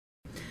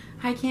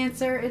Hi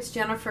Cancer, it's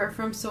Jennifer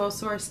from Soul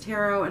Source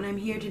Tarot, and I'm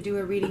here to do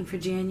a reading for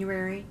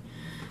January.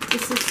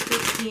 This is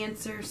for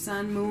Cancer,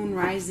 Sun, Moon,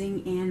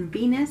 Rising, and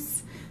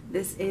Venus.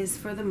 This is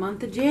for the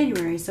month of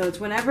January, so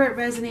it's whenever it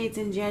resonates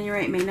in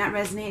January. It may not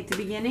resonate at the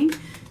beginning, it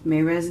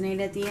may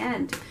resonate at the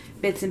end.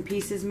 Bits and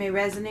pieces may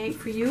resonate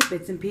for you,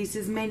 bits and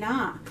pieces may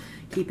not.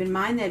 Keep in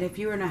mind that if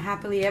you're in a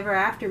happily ever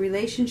after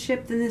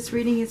relationship, then this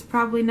reading is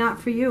probably not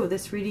for you.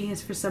 This reading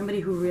is for somebody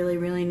who really,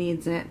 really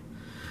needs it.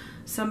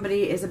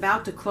 Somebody is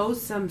about to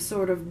close some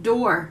sort of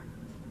door.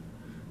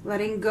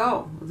 Letting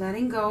go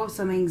of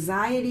some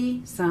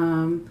anxiety,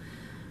 some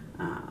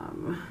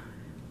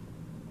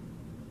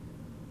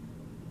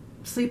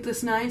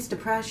sleepless nights,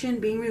 depression,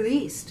 being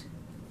released.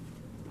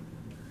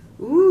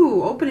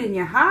 Ooh, opening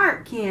your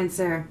heart,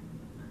 Cancer.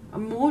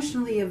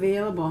 Emotionally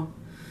available.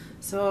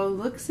 So it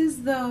looks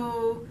as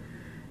though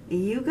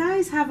you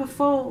guys have a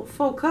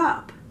full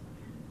cup,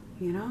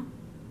 you know?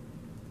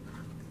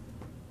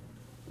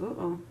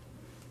 Uh-oh.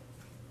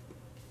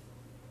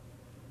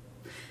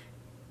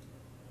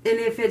 And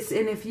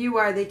if you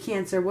are the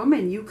Cancer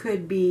woman, you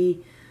could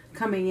be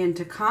coming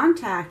into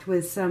contact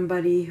with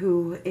somebody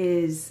who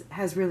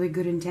has really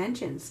good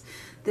intentions.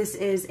 This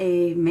is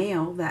a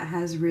male that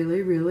has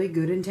really, really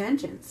good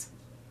intentions.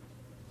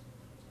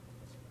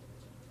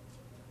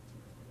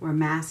 Or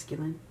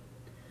masculine.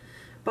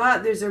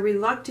 But there's a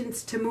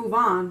reluctance to move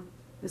on.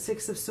 The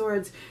Six of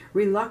Swords,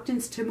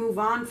 reluctance to move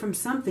on from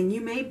something. You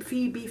may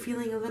be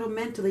feeling a little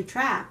mentally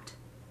trapped.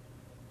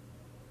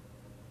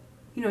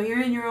 You know,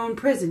 you're in your own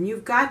prison.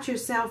 You've got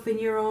yourself in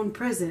your own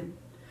prison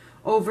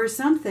over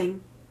something.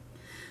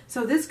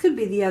 So this could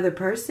be the other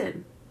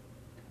person.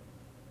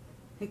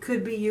 It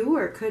could be you,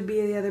 or it could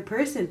be the other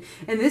person.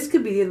 And this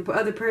could be the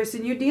other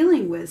person you're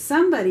dealing with.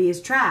 Somebody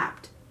is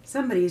trapped.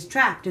 Somebody is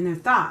trapped in their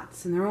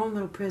thoughts, in their own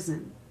little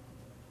prison.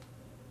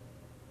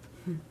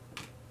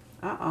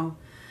 Uh-oh.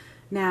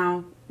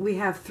 Now, we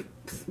have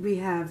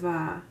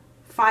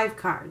 5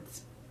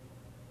 cards.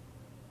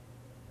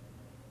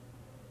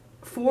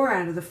 4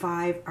 out of the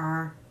 5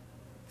 are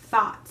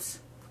thoughts.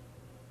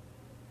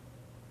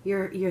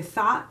 Your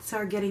thoughts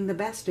are getting the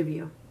best of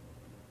you.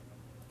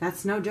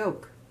 That's no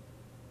joke.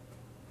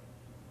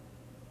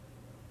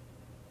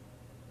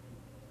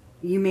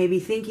 You may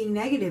be thinking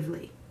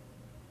negatively.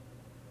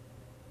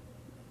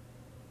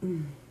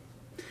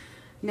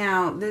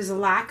 Now, there's a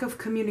lack of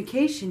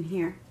communication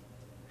here.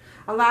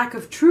 A lack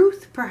of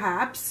truth,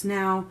 perhaps.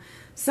 Now,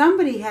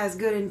 somebody has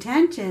good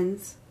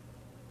intentions,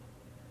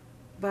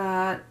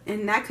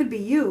 and that could be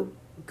you,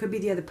 it could be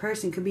the other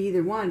person, could be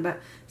either one, but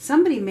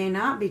somebody may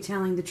not be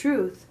telling the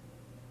truth.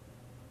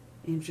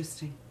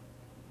 Interesting.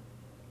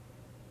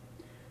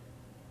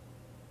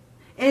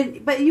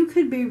 But you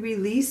could be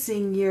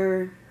releasing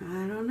your,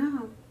 I don't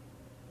know.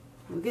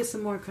 We'll get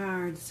some more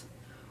cards.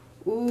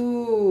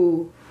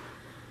 Ooh.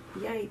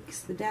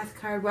 Yikes, the Death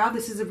card. Wow,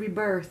 this is a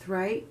rebirth,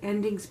 right?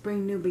 Ending,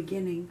 spring, new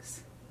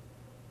beginnings.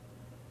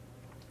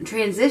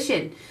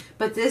 Transition,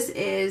 but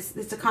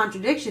it's a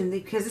contradiction,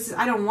 because this is,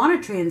 I don't want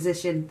to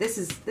transition. This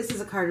is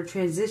a card of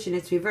transition.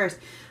 It's reversed.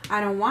 I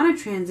don't want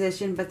to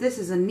transition, but this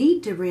is a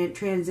need to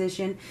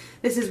transition.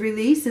 This is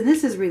release, and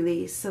this is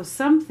release. So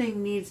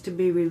something needs to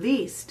be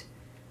released.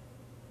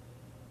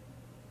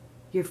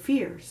 Your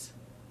fears,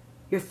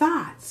 your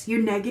thoughts,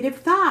 your negative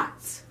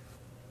thoughts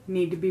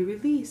need to be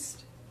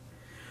released.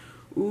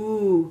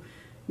 Ooh.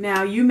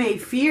 Now, you may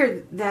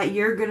fear that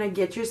you're going to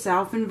get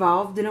yourself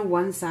involved in a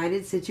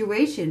one-sided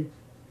situation.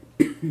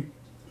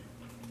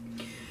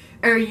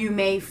 Or you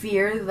may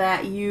fear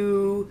that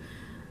you,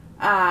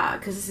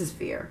 because this is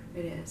fear,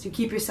 it is. You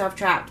keep yourself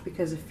trapped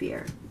because of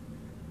fear.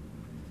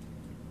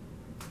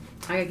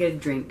 I gotta get a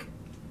drink.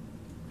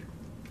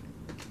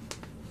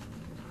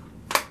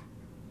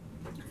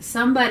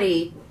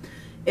 Somebody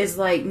is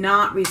like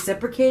not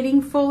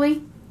reciprocating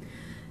fully.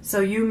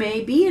 So you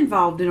may be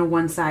involved in a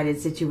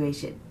one-sided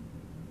situation.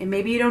 And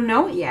maybe you don't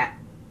know it yet.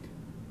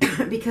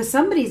 Because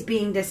somebody's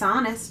being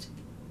dishonest.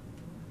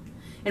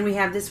 And we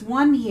have this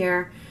one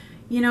here.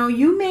 You know,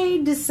 you may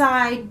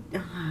decide,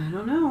 I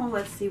don't know,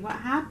 let's see what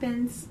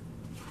happens.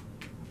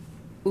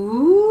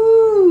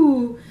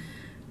 Ooh.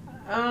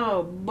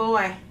 Oh,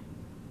 boy.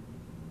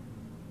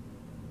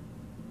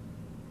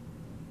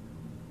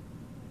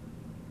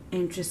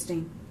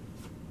 Interesting.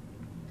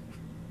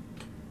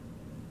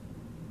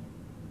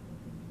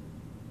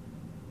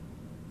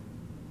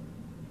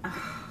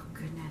 Oh,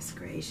 goodness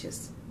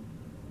gracious.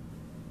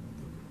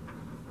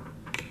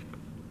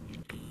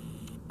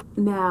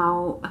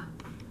 Now,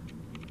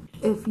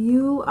 if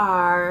you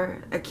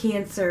are a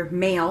Cancer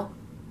male,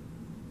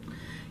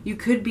 you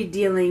could be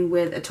dealing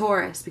with a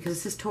Taurus, because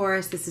this is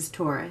Taurus, this is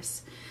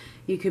Taurus.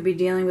 You could be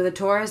dealing with a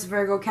Taurus,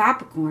 Virgo,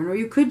 Capricorn, or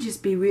you could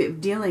just be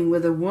dealing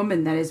with a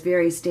woman that is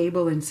very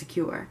stable and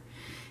secure.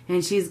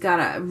 And she's got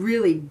a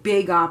really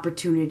big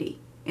opportunity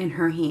in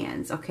her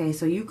hands. Okay,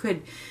 so you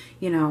could,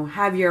 you know,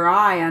 have your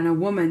eye on a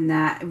woman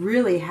that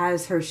really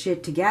has her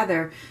shit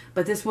together,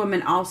 but this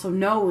woman also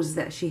knows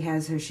that she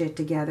has her shit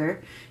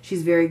together.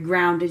 She's very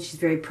grounded, she's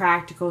very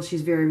practical,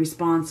 she's very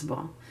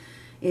responsible.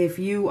 If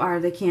you are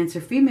the Cancer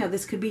female,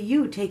 this could be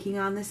you taking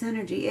on this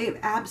energy. It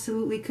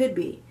absolutely could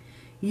be.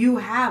 You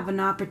have an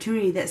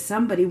opportunity that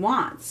somebody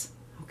wants,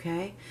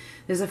 okay?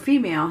 There's a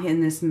female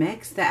in this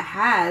mix that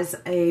has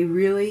a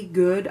really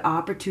good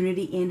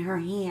opportunity in her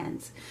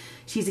hands.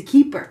 She's a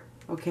keeper,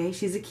 okay?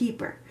 She's a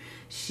keeper.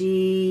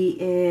 She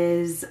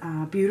is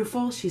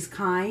beautiful. She's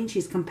kind.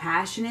 She's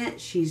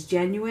compassionate. She's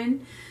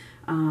genuine.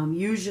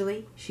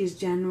 Usually, she's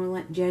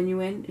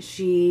genuine.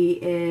 She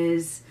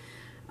is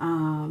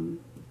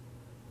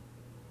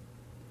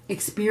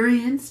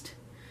experienced.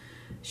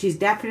 She's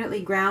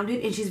definitely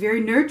grounded, and she's very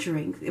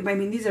nurturing. I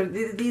mean, these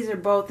are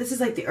both. This is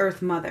like the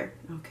Earth Mother,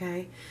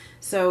 okay?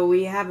 So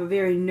we have a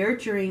very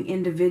nurturing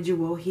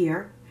individual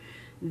here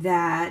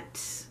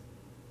that,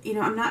 you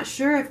know, I'm not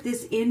sure if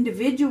this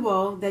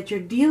individual that you're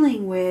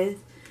dealing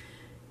with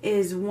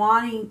is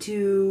wanting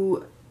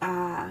to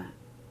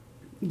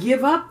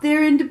give up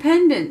their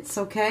independence,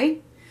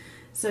 okay?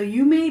 So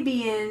you may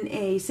be in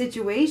a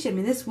situation. I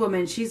mean, this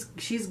woman, she's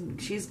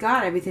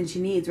got everything she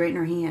needs right in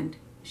her hand.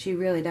 She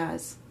really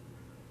does.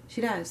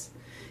 She does.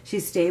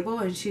 She's stable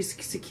and she's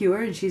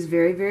secure and she's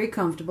very, very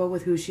comfortable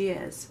with who she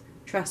is.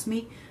 Trust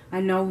me, I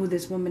know who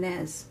this woman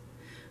is.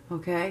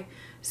 Okay?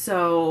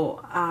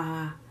 So,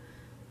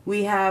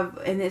 we have,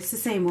 and it's the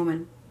same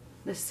woman.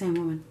 This same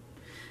woman.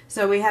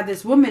 So we have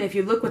this woman, if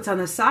you look what's on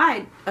the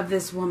side of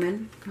this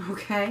woman,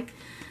 okay?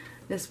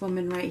 This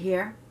woman right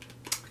here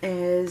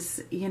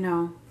is, you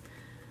know,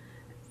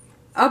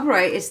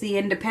 upright. It's the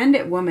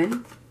independent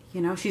woman. You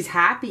know, she's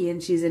happy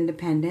and she's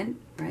independent,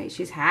 right?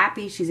 She's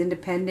happy, she's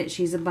independent,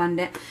 she's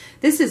abundant.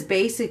 This is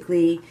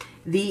basically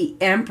the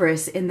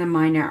Empress in the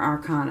Minor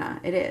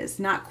Arcana. It is.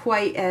 Not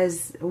quite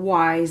as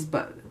wise,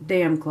 but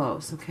damn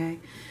close, okay?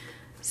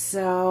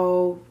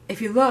 So,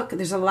 if you look,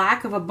 there's a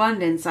lack of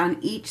abundance on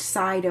each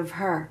side of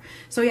her.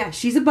 So yeah,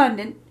 she's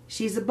abundant,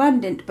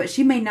 but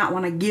she may not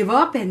want to give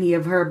up any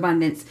of her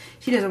abundance.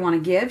 She doesn't want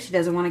to give, she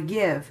doesn't want to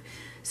give.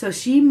 So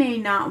she may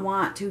not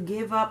want to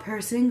give up her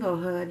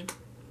singlehood.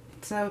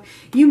 So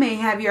you may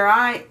have your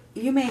eye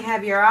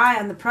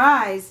on the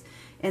prize,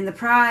 and the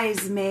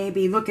prize may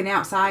be looking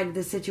outside of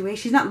the situation.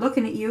 She's not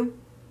looking at you.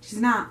 She's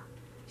not.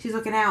 She's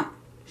looking out.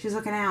 She's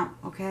looking out,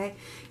 okay?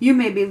 You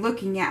may be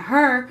looking at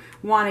her,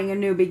 wanting a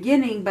new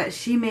beginning, but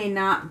she may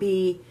not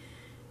be,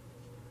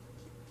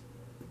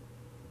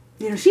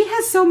 you know, she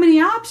has so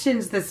many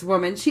options, this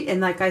woman.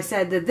 And like I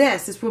said,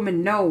 this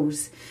woman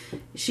knows.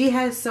 She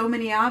has so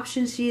many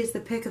options. She is the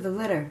pick of the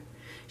litter.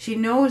 She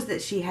knows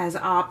that she has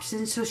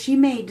options, so she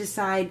may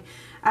decide,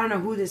 I don't know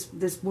who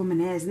this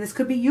woman is. And this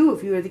could be you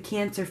if you are the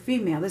Cancer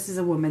female. This is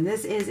a woman.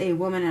 This is a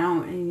woman,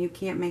 and you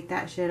can't make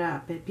that shit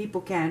up.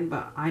 People can,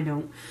 but I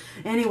don't.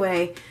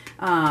 Anyway,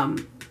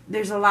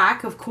 there's a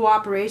lack of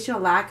cooperation, a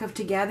lack of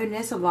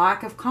togetherness, a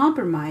lack of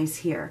compromise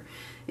here.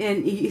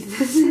 And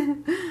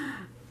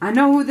I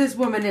know who this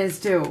woman is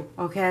too,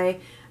 okay?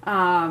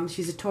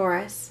 She's a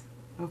Taurus.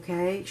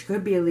 Okay, she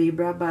could be a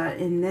Libra, but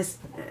in this,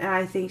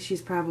 I think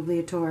she's probably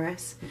a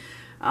Taurus.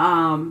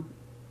 And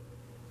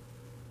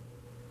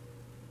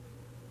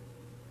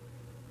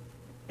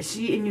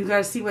you got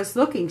to see what's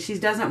looking. She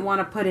doesn't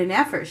want to put in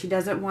effort. She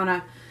doesn't want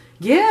to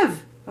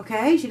give.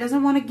 Okay, she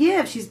doesn't want to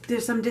give.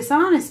 There's some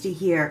dishonesty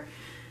here.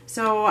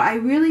 So I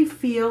really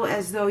feel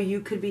as though you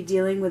could be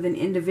dealing with an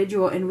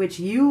individual in which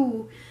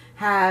you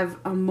have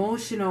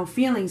emotional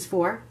feelings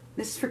for.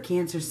 This is for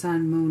Cancer,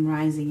 Sun, Moon,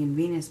 Rising, and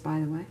Venus, by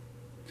the way.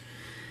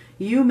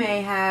 You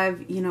may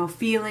have, you know,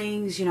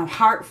 feelings, you know,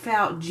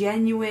 heartfelt,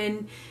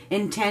 genuine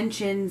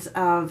intentions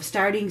of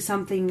starting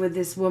something with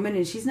this woman,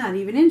 and she's not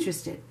even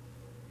interested.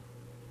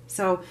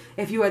 So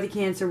if you are the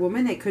Cancer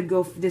woman,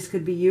 this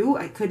could be you.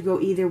 It could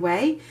go either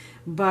way,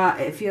 but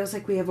it feels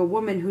like we have a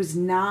woman who's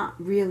not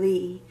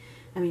really,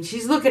 I mean,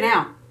 she's looking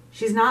out.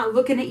 She's not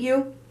looking at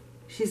you.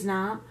 She's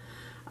not.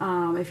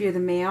 If you're the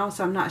male,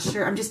 so I'm not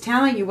sure. I'm just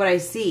telling you what I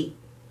see.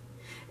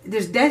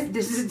 There's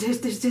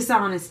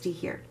dishonesty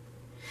here.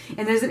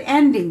 And there's an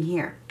ending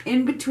here,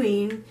 in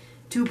between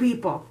two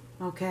people,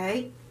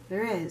 okay?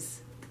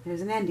 There's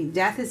an ending.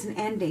 Death is an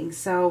ending.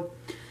 So,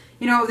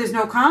 you know, there's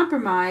no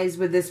compromise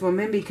with this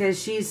woman because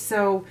she's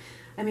so,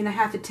 I mean, I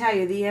have to tell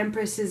you, the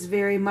Empress is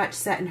very much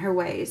set in her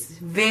ways.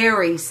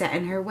 Very set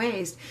in her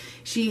ways.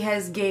 She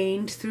has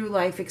gained, through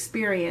life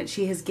experience,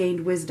 she has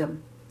gained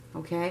wisdom,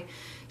 okay?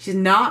 She's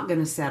not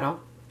going to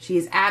settle.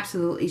 She's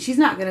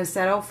not going to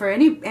settle for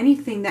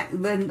anything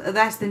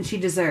less than she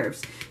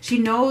deserves. She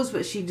knows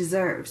what she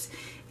deserves.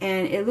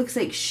 And it looks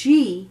like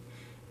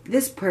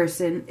this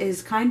person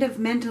is kind of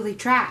mentally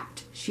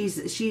trapped.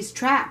 She's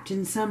trapped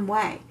in some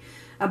way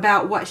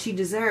about what she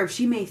deserves.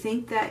 She may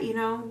think that, you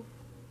know,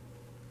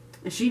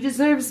 she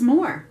deserves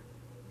more.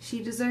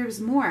 She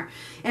deserves more.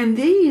 And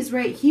these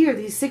right here,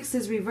 these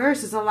sixes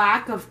reversed, is a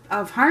lack of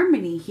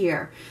harmony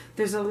here.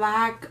 There's a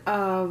lack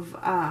of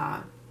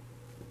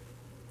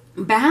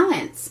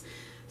balance.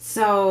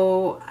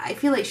 So I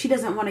feel like she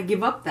doesn't want to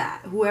give up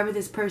that. Whoever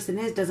this person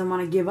is doesn't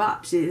want to give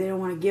up. They don't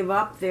want to give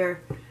up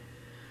their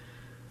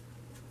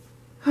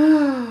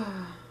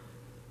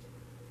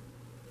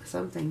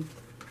something.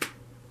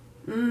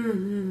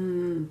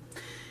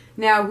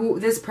 Now,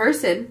 this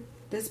person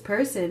has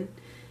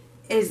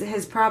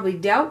probably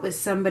dealt with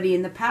somebody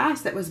in the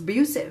past that was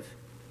abusive,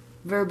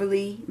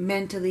 verbally,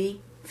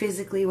 mentally,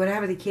 physically,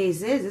 whatever the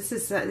case is.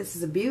 This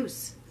is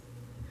abuse,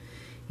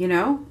 you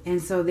know,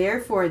 and so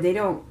therefore they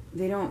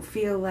don't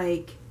feel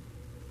like,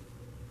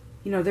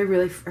 you know, they're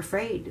really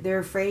afraid. They're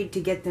afraid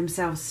to get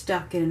themselves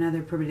stuck in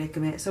another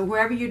predicament. So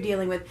whoever you're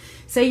dealing with,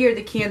 say you're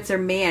the Cancer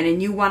man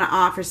and you want to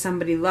offer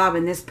somebody love,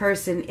 and this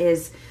person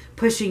is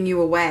pushing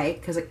you away,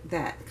 because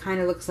that kind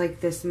of looks like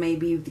this may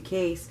be the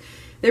case.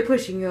 They're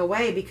pushing you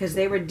away because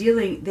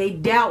they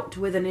dealt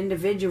with an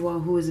individual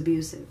who was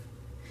abusive,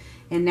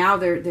 and now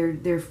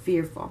they're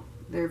fearful.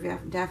 They're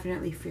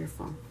definitely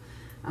fearful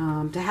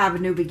to have a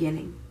new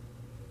beginning,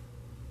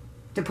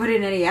 to put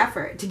in any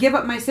effort, to give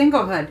up my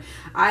singlehood.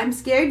 I'm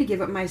scared to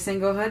give up my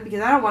singlehood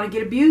because I don't want to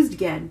get abused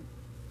again.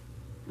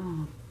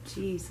 Oh,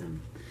 jeez.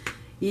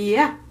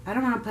 Yeah, I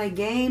don't want to play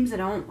games. I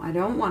don't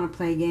want to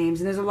play games.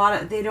 And there's a lot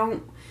of, they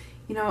don't,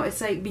 you know,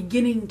 it's like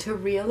beginning to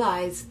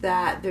realize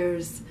that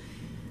there's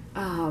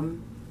no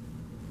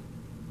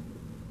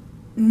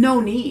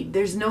need.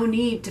 There's no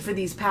need for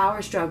these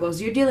power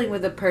struggles. You're dealing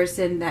with a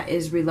person that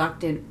is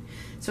reluctant.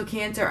 So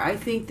Cancer, I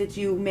think that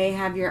you may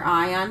have your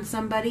eye on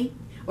somebody,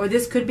 or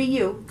this could be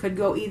you, could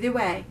go either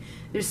way.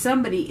 There's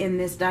somebody in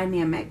this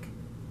dynamic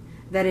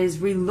that is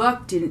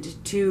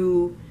reluctant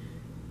to,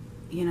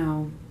 you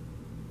know,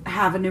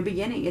 have a new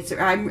beginning.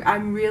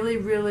 I'm really,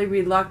 really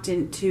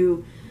reluctant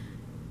to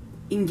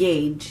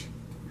engage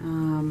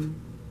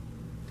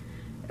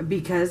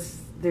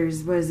because there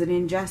was an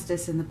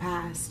injustice in the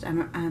past.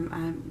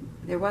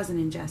 There was an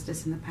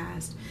injustice in the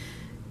past.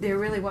 There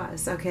really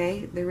was,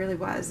 okay? There really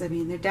was. I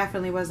mean, there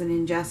definitely was an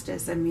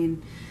injustice. I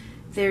mean,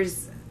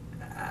 there's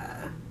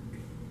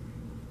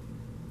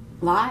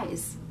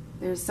lies.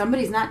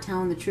 Somebody's not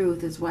telling the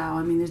truth as well.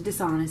 I mean, there's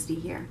dishonesty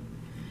here.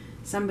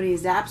 Somebody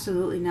is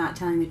absolutely not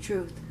telling the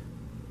truth.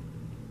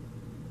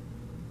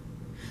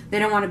 They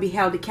don't want to be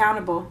held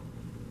accountable.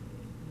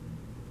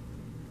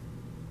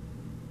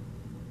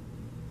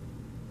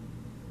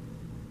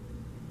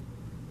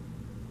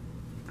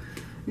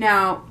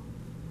 Now,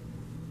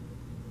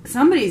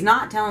 somebody's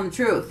not telling the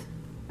truth.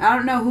 I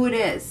don't know who it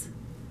is.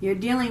 You're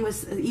dealing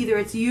with either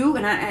it's you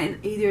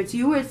either it's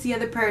you or it's the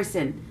other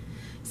person.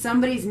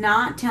 Somebody's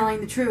not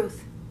telling the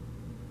truth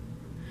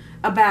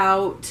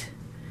about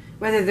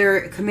whether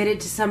they're committed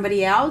to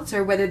somebody else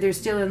or whether they're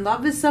still in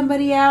love with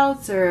somebody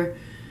else, or,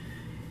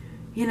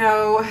 you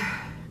know,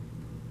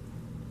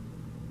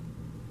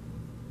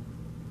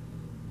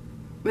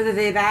 whether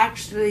they've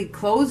actually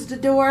closed the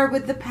door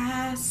with the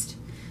past.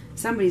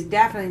 Somebody's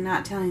definitely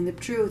not telling the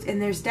truth,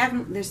 and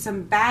there's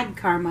some bad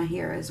karma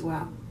here as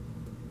well.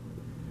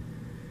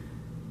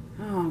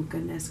 Oh,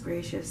 goodness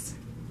gracious.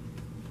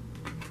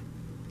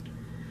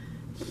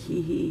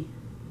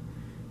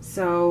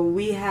 So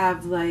we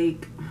have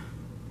like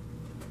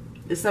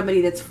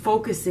somebody that's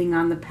focusing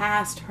on the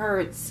past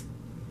hurts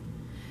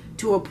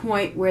to a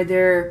point where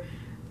they're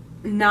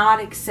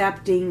not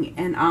accepting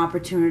an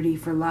opportunity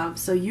for love.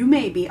 So you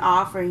may be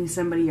offering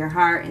somebody your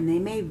heart and they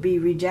may be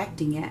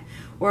rejecting it,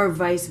 or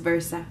vice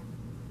versa.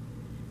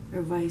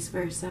 Or vice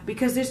versa.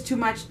 Because there's too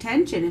much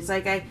tension. It's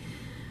like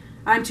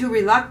I'm too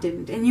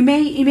reluctant. And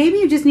maybe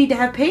you just need to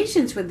have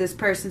patience with this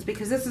person,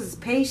 because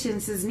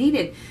patience is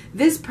needed.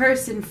 This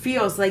person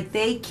feels like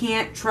they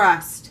can't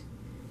trust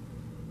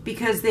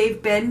because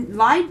they've been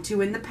lied to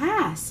in the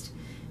past.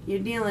 You're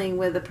dealing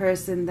with a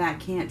person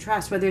that can't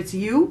trust, whether it's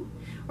you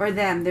or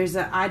them. There's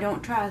I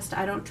don't trust you,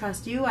 I don't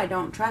trust you, I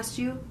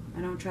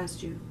don't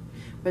trust you.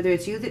 Whether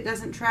it's you that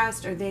doesn't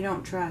trust or they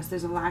don't trust,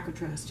 there's a lack of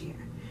trust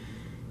here.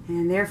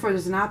 And therefore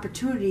there's an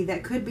opportunity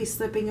that could be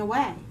slipping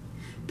away.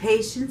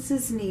 Patience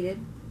is needed.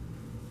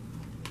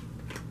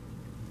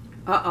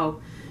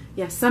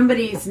 Yeah,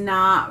 somebody's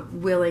not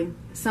willing.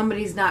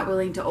 Somebody's not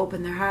willing to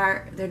open their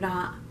heart. They're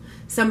not.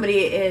 Somebody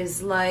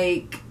is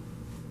like,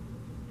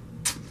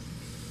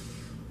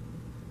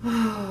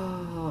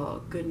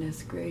 oh,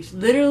 goodness gracious.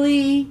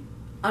 Literally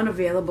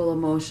unavailable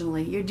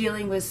emotionally. You're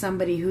dealing with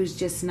somebody who's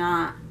just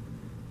not,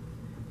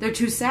 they're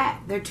too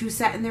set. They're too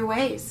set in their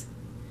ways.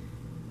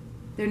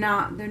 They're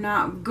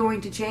not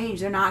going to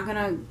change. They're not going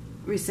to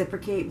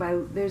reciprocate.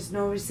 There's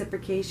no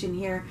reciprocation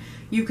here.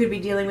 You could be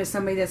dealing with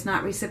somebody that's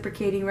not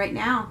reciprocating right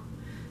now.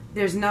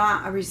 There's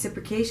not a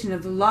reciprocation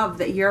of the love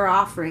that you're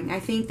offering.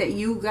 I think that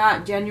you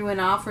got genuine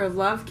offer of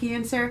love,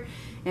 Cancer,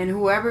 and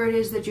whoever it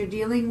is that you're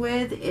dealing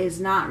with is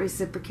not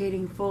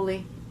reciprocating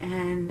fully,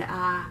 and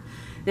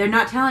they're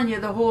not telling you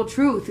the whole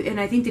truth. And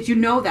I think that you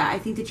know that. I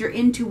think that your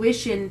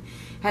intuition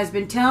has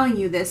been telling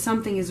you that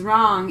something is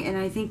wrong, and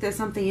I think that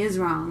something is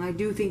wrong. I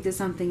do think that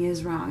something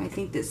is wrong. I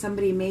think that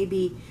somebody may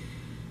be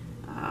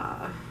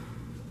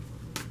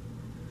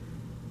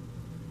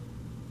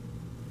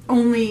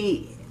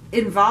only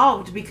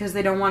involved because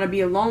they don't want to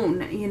be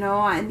alone. You know,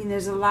 I mean,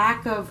 there's a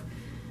lack of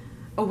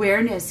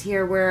awareness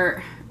here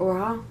where,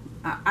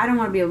 I don't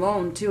want to be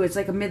alone too. It's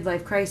like a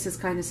midlife crisis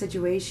kind of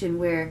situation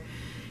where,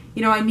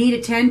 you know, I need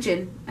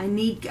attention. I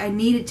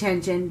need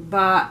attention,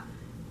 but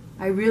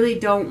I really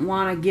don't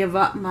want to give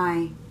up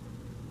my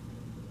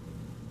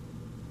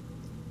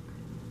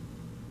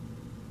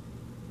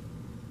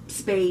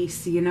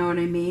space, you know what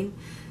I mean?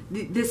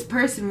 This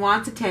person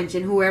wants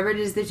attention, whoever it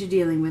is that you're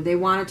dealing with. They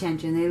want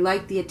attention. They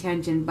like the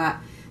attention, but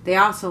they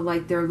also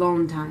like their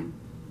alone time.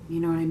 You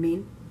know what I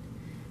mean?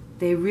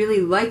 They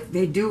really like,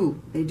 they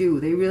do. They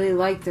really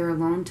like their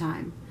alone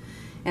time.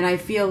 And I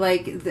feel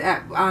like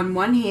that on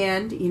one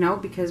hand, you know,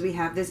 because we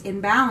have this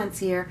imbalance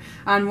here,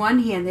 on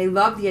one hand, they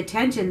love the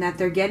attention that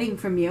they're getting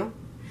from you.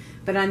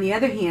 But on the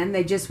other hand,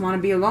 they just want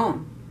to be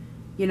alone.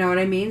 You know what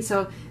I mean?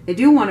 So they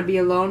do want to be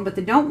alone, but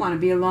they don't want to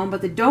be alone,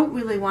 but they don't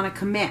really want to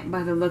commit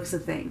by the looks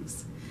of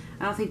things.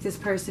 I don't think this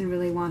person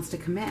really wants to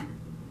commit.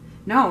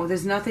 No,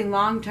 there's nothing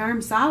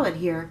long-term solid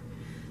here.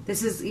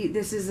 This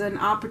is an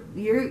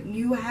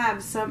you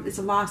have some, it's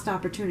a lost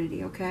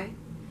opportunity, okay?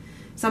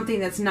 Something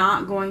that's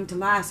not going to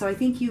last. So I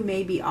think you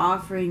may be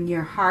offering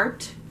your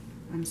heart,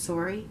 I'm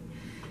sorry,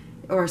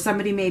 or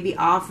somebody may be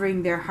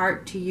offering their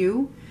heart to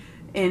you,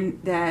 and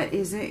that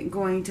isn't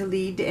going to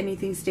lead to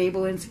anything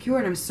stable and secure.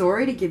 And I'm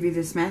sorry to give you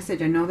this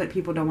message. I know that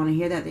people don't want to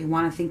hear that. They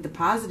want to think the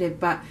positive,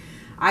 but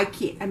I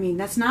can't, I mean,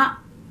 this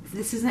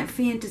isn't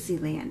fantasy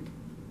land.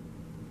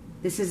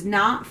 This is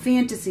not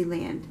fantasy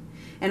land.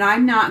 And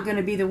I'm not going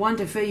to be the one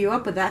to fill you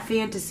up with that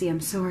fantasy.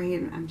 I'm sorry,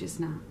 I'm just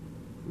not.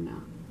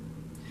 No.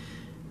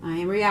 I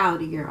am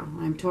reality girl.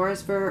 I'm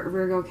Taurus,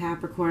 Virgo,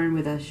 Capricorn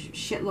with a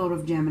shitload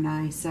of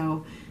Gemini.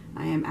 So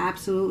I am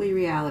absolutely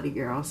reality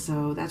girl.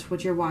 So that's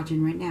what you're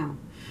watching right now.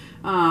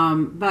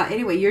 But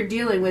anyway, you're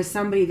dealing with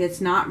somebody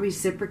that's not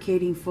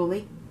reciprocating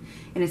fully.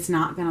 And it's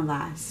not going to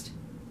last.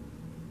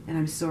 And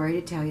I'm sorry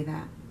to tell you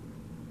that.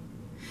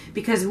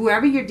 Because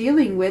whoever you're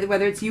dealing with,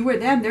 whether it's you or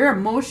them, they're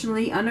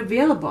emotionally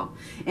unavailable.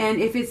 And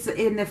if it's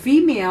in the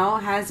female,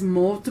 has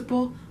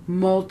multiple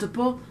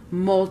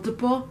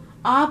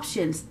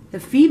options.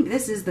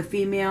 This is the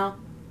female,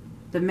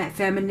 the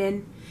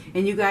feminine.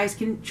 And you guys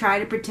can try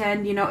to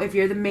pretend, you know, if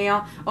you're the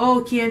male,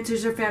 oh,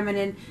 Cancers are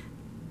feminine.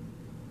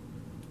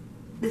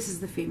 This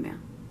is the female.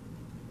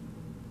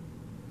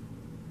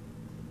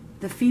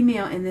 The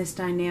female in this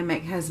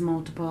dynamic has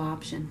multiple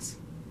options.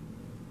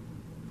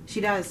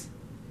 She does.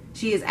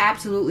 She is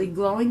absolutely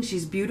glowing.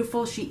 She's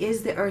beautiful. She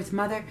is the Earth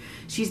Mother.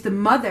 She's the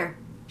mother.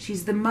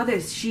 She's the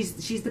mother. She's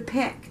the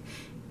pick.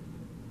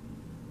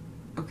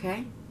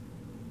 Okay?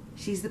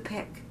 She's the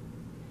pick.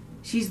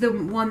 She's the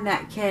one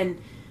that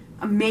can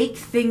make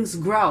things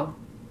grow.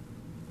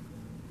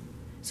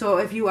 So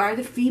if you are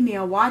the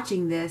female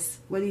watching this,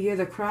 whether you're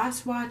the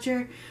cross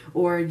watcher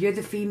or you're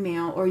the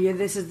female or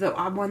this is the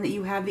one that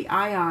you have the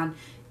eye on,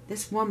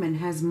 this woman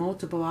has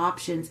multiple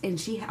options, and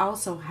she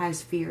also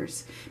has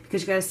fears,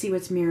 because you got to see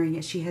what's mirroring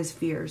it. She has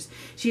fears.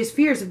 She has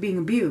fears of being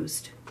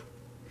abused.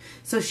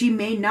 So she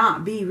may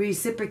not be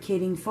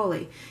reciprocating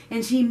fully.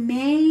 And she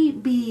may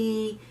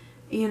be,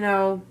 you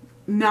know,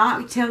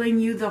 not telling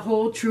you the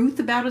whole truth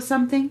about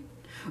something.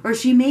 Or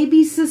she may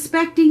be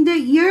suspecting that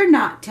you're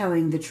not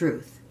telling the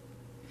truth.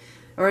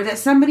 Or that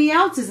somebody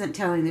else isn't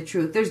telling the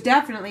truth. There's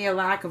definitely a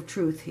lack of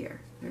truth here.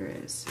 There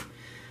is.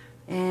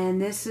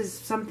 And this is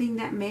something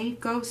that may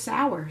go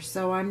sour.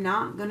 So I'm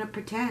not going to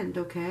pretend,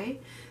 okay?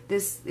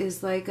 This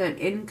is like an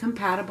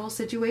incompatible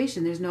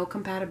situation. There's no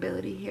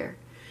compatibility here.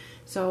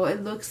 So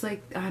it looks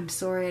like, I'm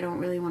sorry, I don't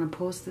really want to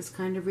post this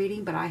kind of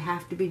reading, but I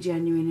have to be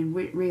genuine and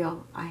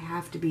real. I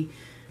have to be.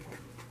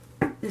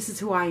 This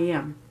is who I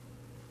am.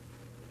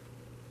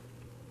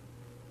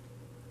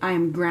 I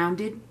am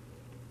grounded.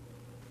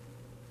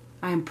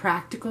 I am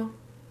practical.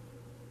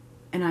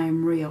 And I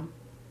am real.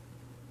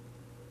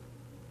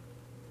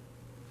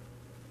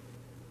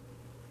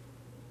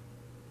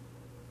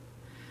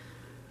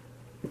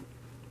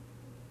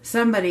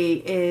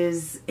 Somebody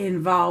is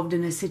involved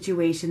in a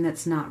situation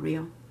that's not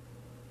real.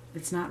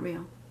 It's not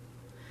real.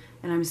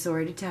 And I'm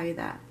sorry to tell you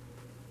that.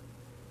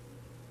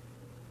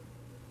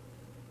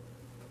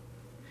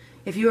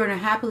 If you are in a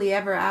happily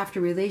ever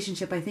after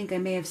relationship, I think I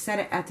may have said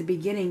it at the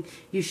beginning,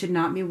 you should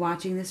not be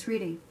watching this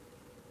reading.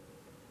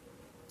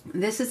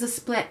 This is a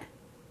split.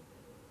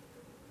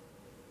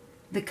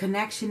 The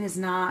connection is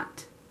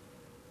not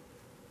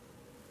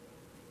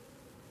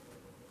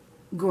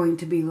going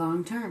to be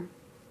long term.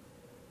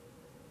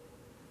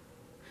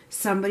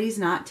 Somebody's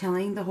not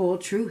telling the whole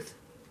truth.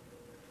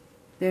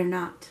 They're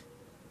not.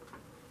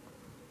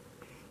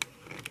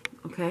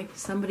 Okay?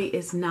 Somebody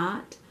is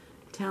not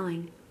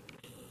telling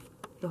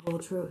the whole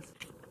truth.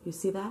 You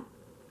see that?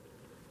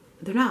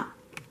 They're not.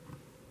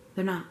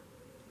 They're not.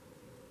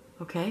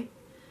 Okay?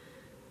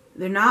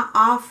 They're not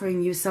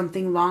offering you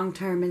something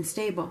long-term and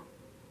stable.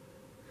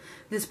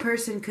 This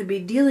person could be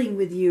dealing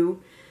with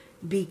you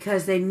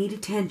because they need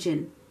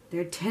attention. They're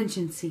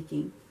attention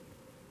seeking.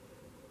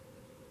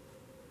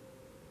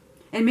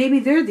 And maybe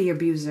they're the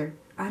abuser.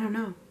 I don't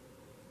know.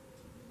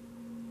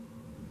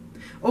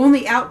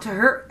 Only out to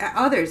hurt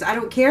others. I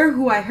don't care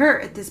who I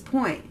hurt at this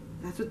point.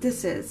 That's what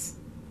this is.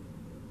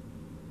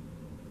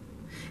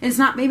 And it's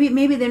not,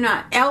 maybe they're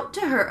not out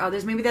to hurt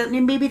others.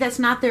 Maybe that's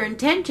not their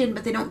intention,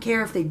 but they don't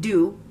care if they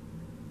do.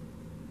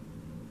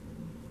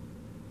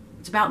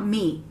 It's about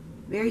me.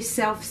 Very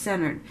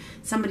self-centered.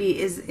 Somebody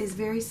is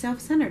very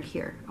self-centered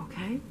here.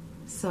 Okay?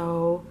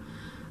 So,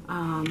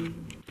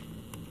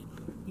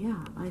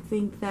 Yeah, I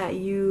think that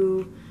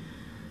you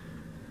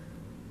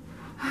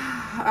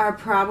are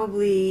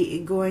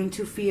probably going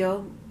to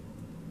feel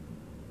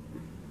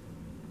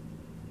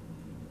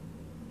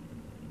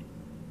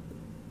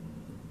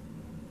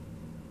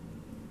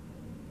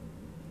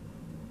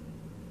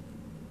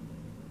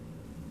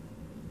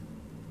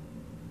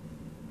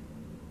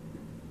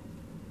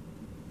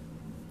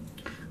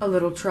a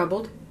little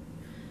troubled,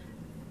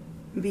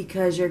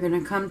 because you're going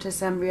to come to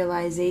some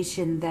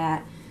realization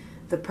that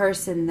the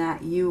person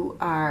that you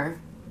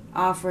are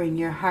offering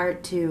your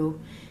heart to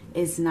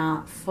is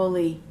not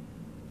fully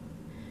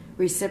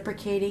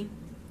reciprocating,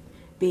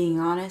 being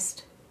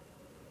honest.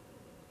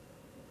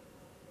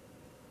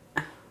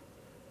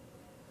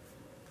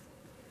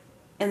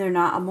 And they're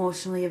not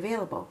emotionally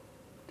available.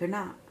 They're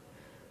not.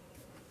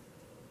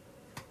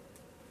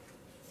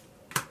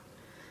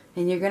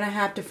 And you're going to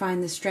have to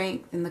find the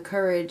strength and the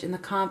courage and the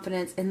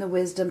confidence and the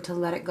wisdom to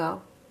let it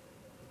go.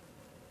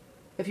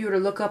 If you were to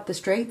look up the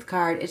strength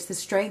card, it's the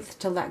strength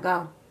to let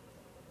go.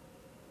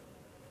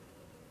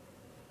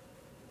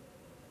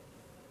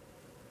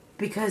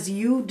 Because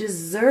you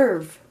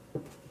deserve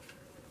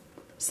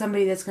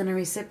somebody that's going to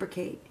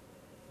reciprocate.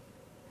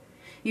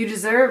 You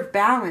deserve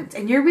balance.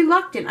 And you're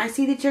reluctant. I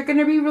see that you're going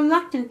to be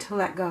reluctant to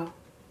let go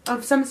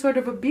of some sort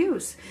of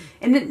abuse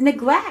and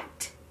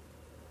neglect.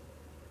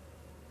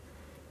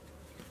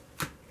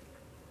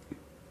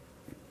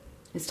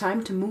 It's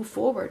time to move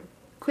forward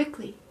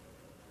quickly.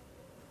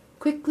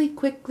 Quickly,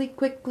 quickly,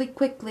 quickly,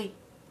 quickly.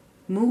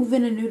 Move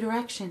in a new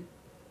direction.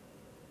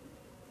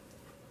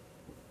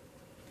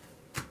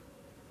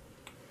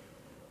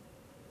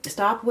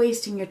 Stop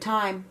wasting your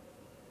time.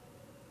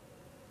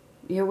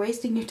 You're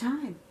wasting your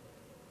time.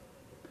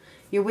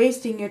 You're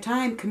wasting your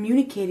time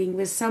communicating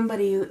with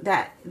somebody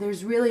that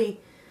there's really,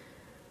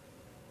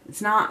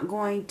 it's not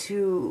going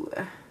to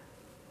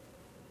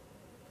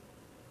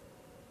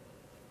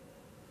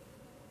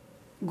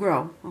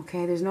grow.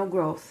 Okay, there's no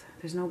growth.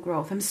 There's no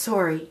growth. I'm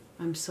sorry.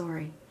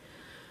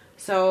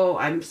 So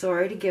I'm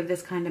sorry to give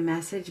this kind of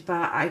message,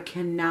 but I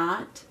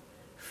cannot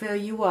fill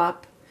you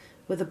up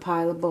with a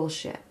pile of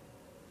bullshit.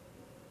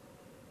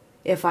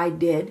 If I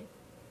did,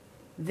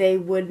 they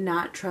would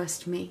not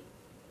trust me.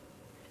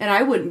 And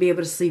I wouldn't be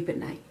able to sleep at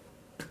night.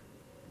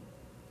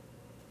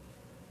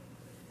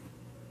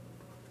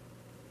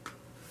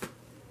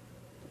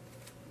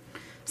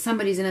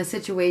 Somebody's in a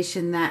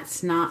situation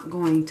that's not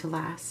going to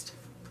last.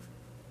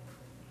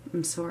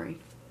 I'm sorry.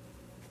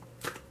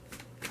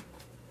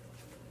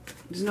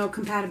 There's no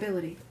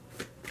compatibility.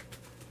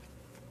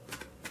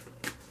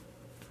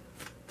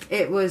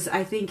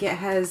 I think it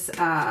has,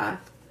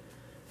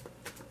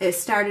 it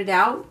started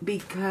out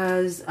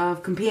because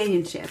of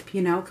companionship,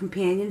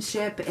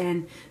 companionship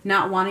and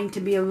not wanting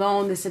to be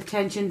alone. This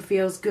attention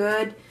feels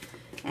good.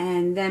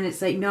 And then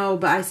it's like, no,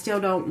 but I still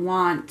don't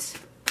want,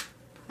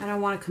 I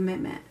don't want a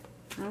commitment.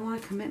 I don't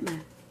want a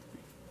commitment.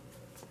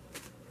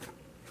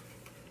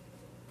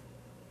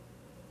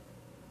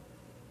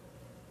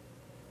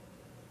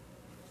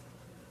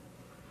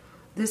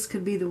 This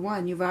could be the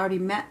one. You've already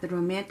met the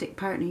romantic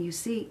partner you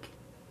seek.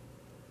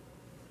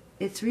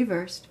 It's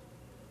reversed.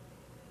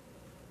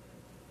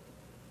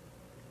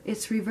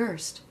 It's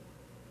reversed.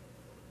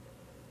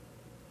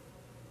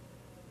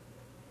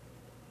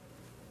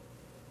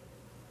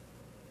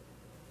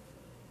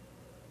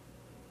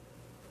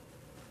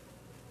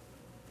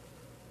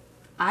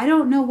 I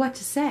don't know what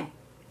to say.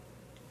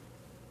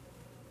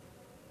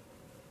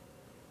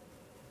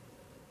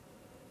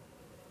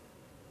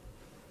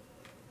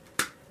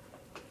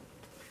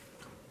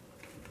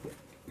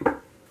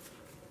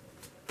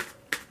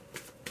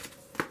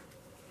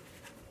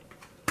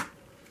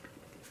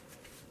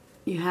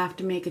 You have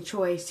to make a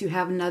choice. You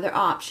have another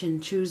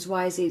option. Choose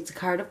wisely. It's a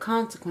card of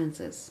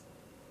consequences.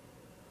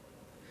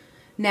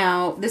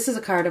 Now, this is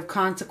a card of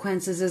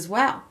consequences as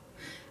well.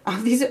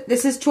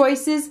 This is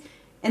choices,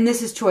 and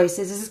this is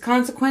choices. This is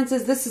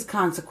consequences. This is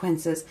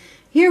consequences.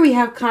 Here we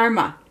have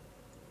karma.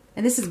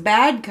 And this is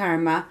bad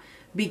karma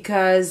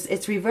because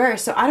it's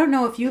reversed. So I don't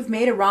know if you've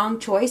made a wrong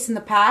choice in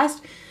the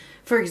past.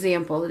 For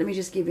example, let me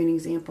just give you an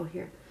example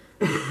here.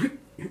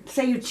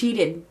 Say you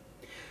cheated.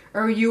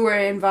 Or you were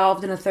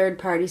involved in a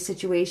third-party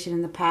situation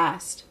in the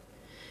past,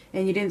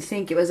 and you didn't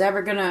think there was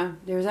ever gonna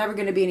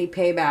be any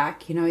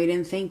payback. You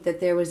didn't think that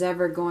there was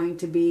ever going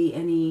to be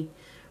any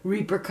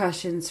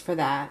repercussions for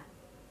that.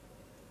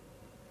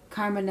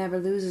 Karma never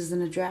loses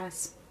an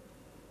address.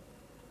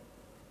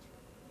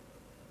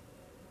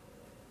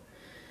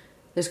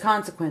 There's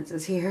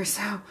consequences here,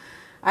 so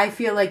I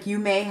feel like you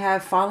may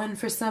have fallen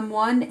for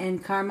someone,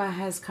 and karma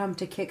has come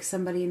to kick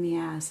somebody in the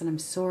ass, and I'm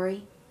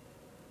sorry,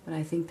 but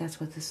I think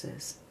that's what this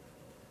is.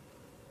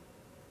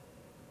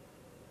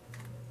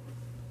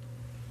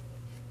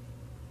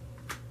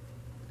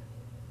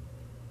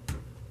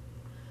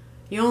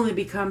 You only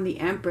become the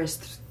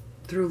Empress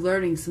through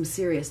learning some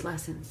serious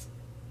lessons.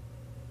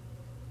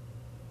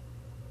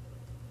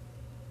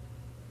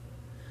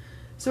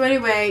 So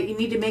anyway, you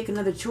need to make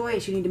another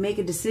choice. You need to make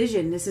a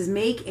decision. This is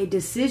make a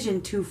decision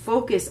to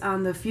focus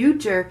on the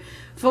future.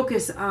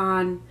 Focus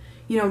on,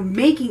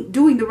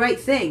 doing the right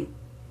thing.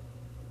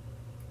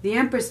 The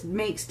Empress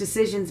makes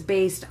decisions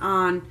based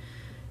on,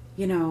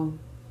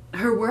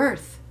 her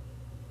worth.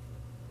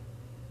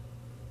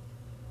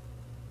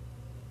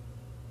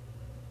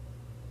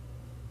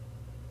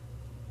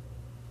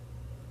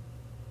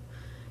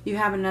 You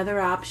have another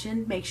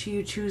option. Make sure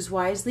you choose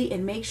wisely,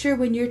 and make sure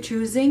when you're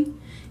choosing,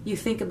 you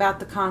think about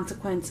the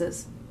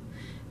consequences.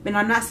 And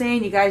I'm not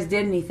saying you guys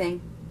did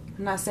anything.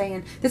 I'm not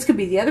saying this could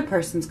be the other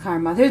person's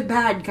karma. There's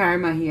bad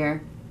karma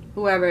here.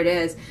 Whoever it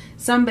is,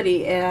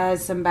 somebody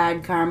has some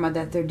bad karma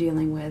that they're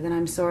dealing with, and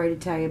I'm sorry to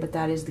tell you, but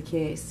that is the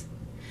case.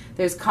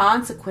 There's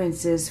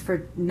consequences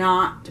for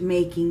not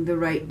making the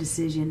right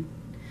decision,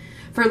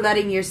 for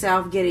letting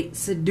yourself get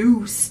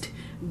seduced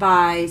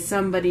by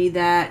somebody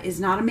that is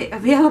not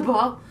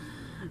available,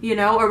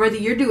 or whether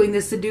you're doing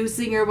the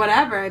seducing or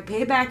whatever.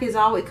 Payback is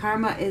always,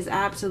 karma is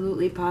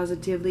absolutely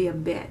positively a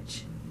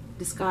bitch,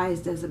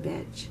 disguised as a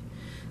bitch.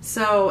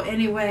 So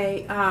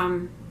anyway,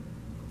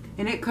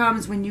 and it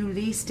comes when you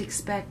least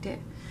expect it.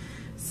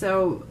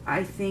 So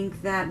I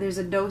think that there's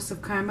a dose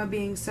of karma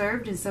being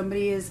served, and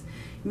somebody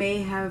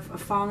may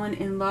have fallen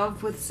in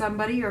love with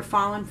somebody or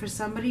fallen for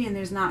somebody, and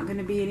there's not going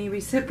to be any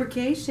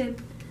reciprocation.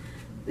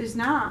 There's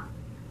not.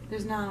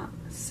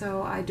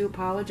 So I do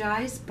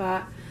apologize,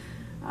 but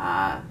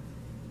I'm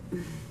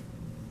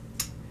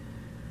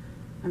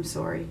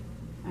sorry.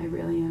 I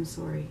really am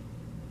sorry.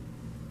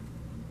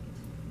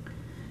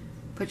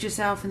 Put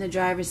yourself in the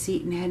driver's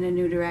seat and head in a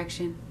new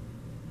direction.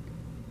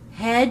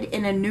 Head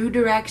in a new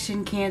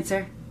direction,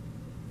 Cancer.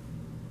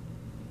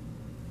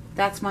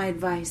 That's my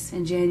advice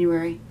in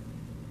January.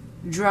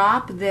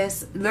 Drop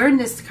this, learn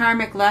this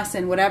karmic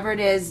lesson, whatever it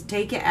is,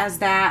 take it as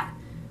that,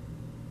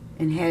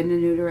 and head in a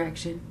new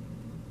direction.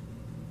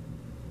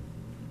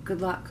 Good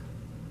luck.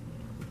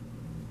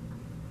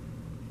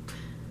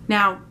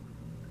 Now,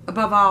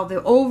 above all,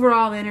 the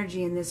overall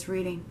energy in this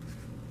reading,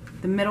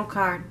 the middle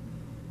card,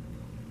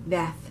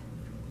 death.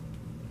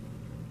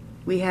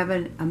 We have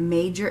a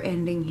major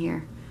ending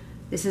here.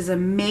 This is a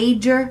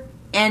major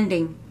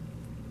ending.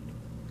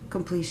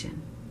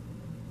 Completion.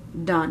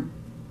 Done.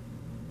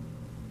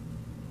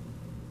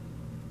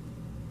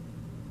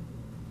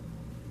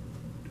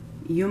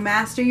 You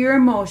master your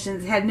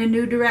emotions, head in a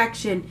new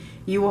direction,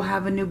 you will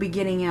have a new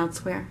beginning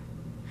elsewhere.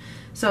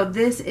 So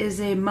this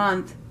is a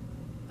month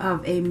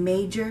of a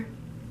major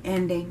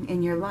ending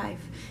in your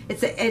life.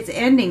 It's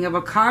ending of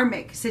a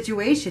karmic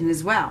situation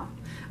as well.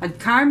 A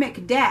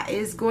karmic debt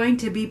is going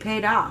to be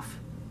paid off.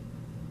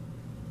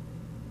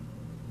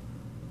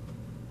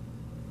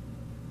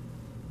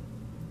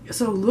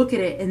 So look at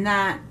it in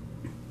that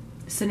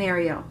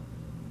scenario.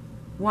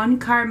 One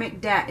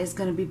karmic debt is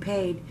going to be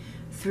paid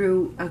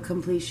through a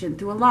completion,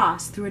 through a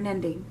loss, through an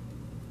ending.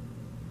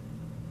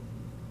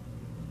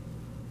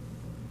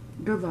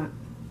 Good luck.